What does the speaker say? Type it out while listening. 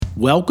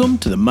Welcome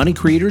to the Money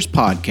Creators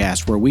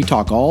Podcast, where we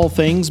talk all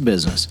things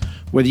business.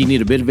 Whether you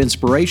need a bit of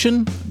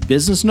inspiration,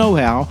 business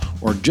know-how,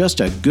 or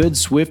just a good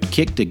swift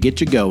kick to get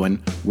you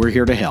going, we're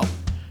here to help.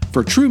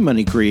 For true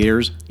money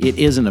creators, it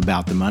isn't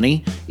about the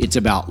money. It's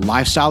about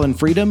lifestyle and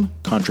freedom,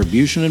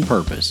 contribution and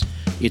purpose.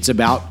 It's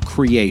about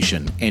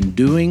creation and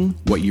doing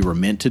what you were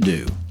meant to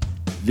do.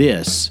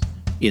 This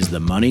is the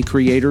Money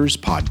Creators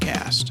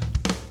Podcast.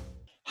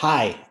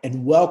 Hi,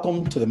 and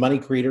welcome to the Money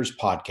Creators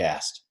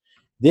Podcast.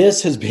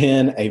 This has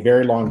been a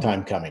very long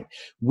time coming.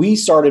 We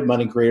started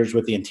Money Creators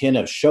with the intent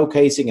of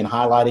showcasing and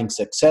highlighting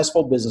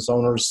successful business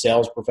owners,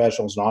 sales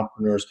professionals, and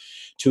entrepreneurs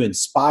to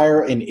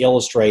inspire and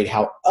illustrate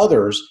how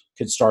others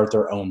could start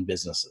their own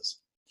businesses.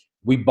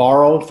 We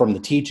borrow from the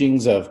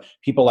teachings of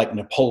people like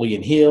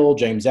Napoleon Hill,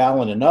 James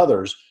Allen, and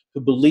others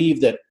who believe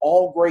that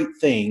all great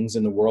things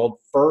in the world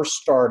first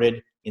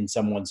started in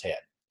someone's head.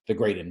 The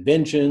great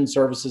inventions,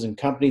 services, and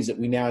companies that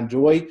we now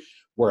enjoy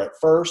were at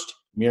first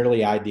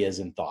merely ideas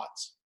and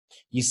thoughts.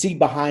 You see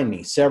behind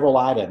me several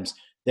items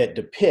that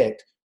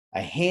depict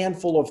a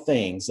handful of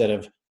things that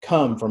have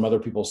come from other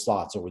people's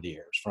thoughts over the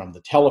years. From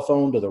the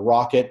telephone to the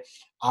rocket,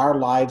 our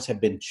lives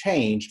have been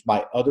changed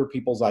by other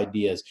people's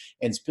ideas,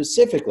 and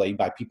specifically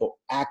by people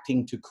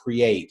acting to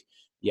create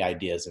the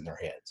ideas in their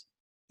heads.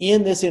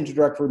 In this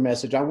introductory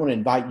message, I want to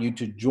invite you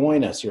to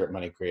join us here at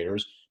Money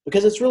Creators,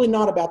 because it's really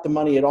not about the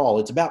money at all.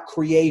 It's about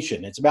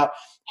creation. It's about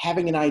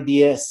having an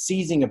idea,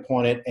 seizing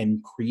upon it,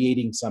 and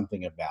creating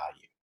something of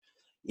value.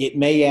 It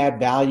may add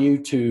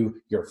value to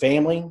your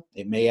family,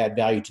 it may add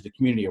value to the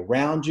community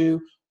around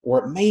you, or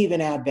it may even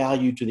add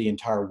value to the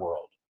entire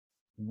world.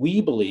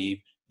 We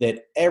believe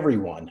that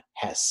everyone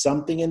has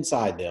something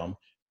inside them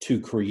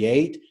to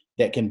create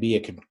that can be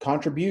a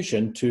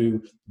contribution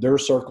to their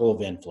circle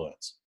of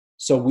influence.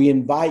 So we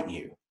invite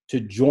you to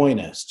join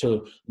us,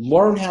 to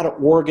learn how to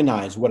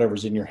organize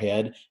whatever's in your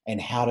head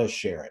and how to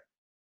share it.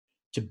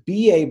 To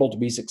be able to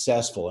be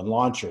successful and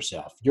launch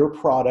yourself, your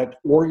product,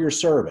 or your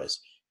service,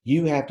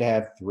 you have to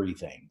have three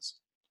things.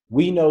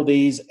 We know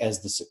these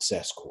as the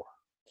success core.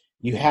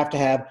 You have to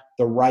have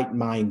the right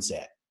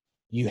mindset.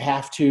 You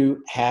have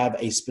to have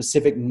a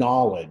specific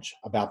knowledge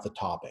about the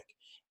topic.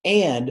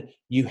 And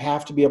you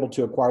have to be able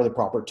to acquire the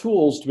proper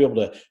tools to be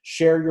able to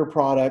share your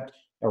product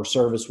or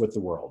service with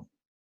the world.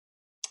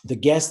 The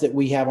guests that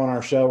we have on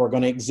our show are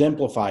going to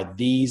exemplify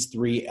these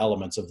three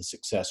elements of the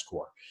success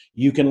core.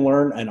 You can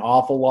learn an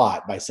awful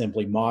lot by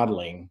simply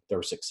modeling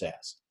their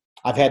success.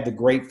 I've had the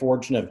great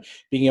fortune of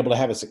being able to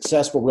have a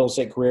successful real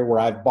estate career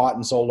where I've bought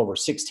and sold over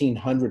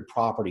 1,600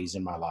 properties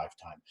in my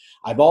lifetime.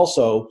 I've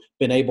also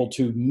been able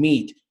to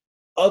meet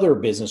other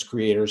business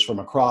creators from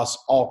across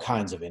all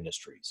kinds of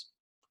industries.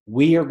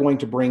 We are going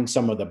to bring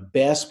some of the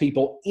best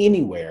people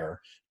anywhere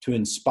to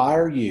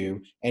inspire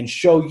you and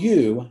show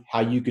you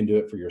how you can do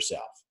it for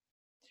yourself.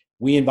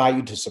 We invite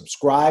you to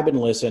subscribe and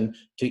listen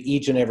to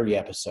each and every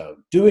episode.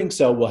 Doing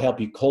so will help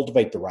you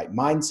cultivate the right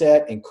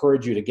mindset,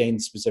 encourage you to gain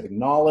specific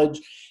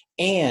knowledge,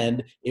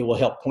 and it will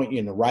help point you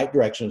in the right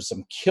direction of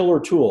some killer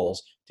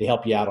tools to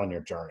help you out on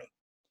your journey.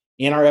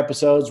 In our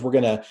episodes, we're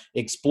going to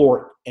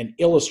explore and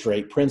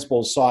illustrate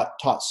principles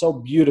taught so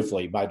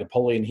beautifully by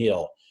Napoleon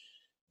Hill,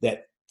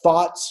 that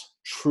thoughts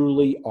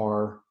truly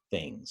are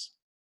things.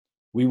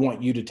 We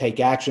want you to take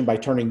action by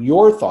turning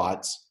your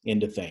thoughts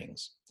into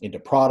things, into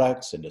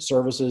products, into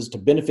services to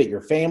benefit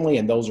your family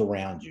and those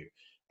around you.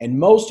 And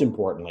most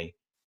importantly,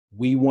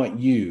 we want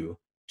you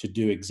to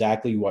do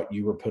exactly what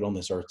you were put on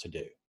this earth to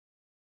do.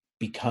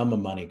 Become a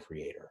money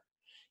creator.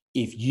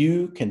 If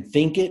you can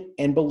think it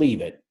and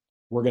believe it,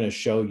 we're going to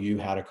show you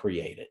how to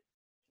create it,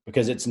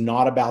 because it's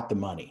not about the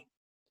money.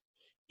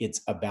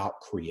 It's about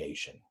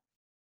creation.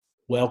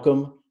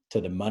 Welcome to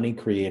the Money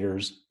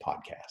Creators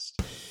Podcast.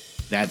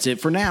 That's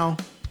it for now.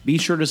 Be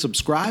sure to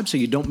subscribe so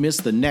you don't miss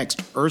the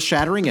next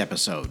earth-shattering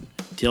episode.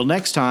 Till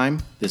next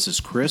time, this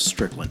is Chris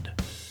Strickland.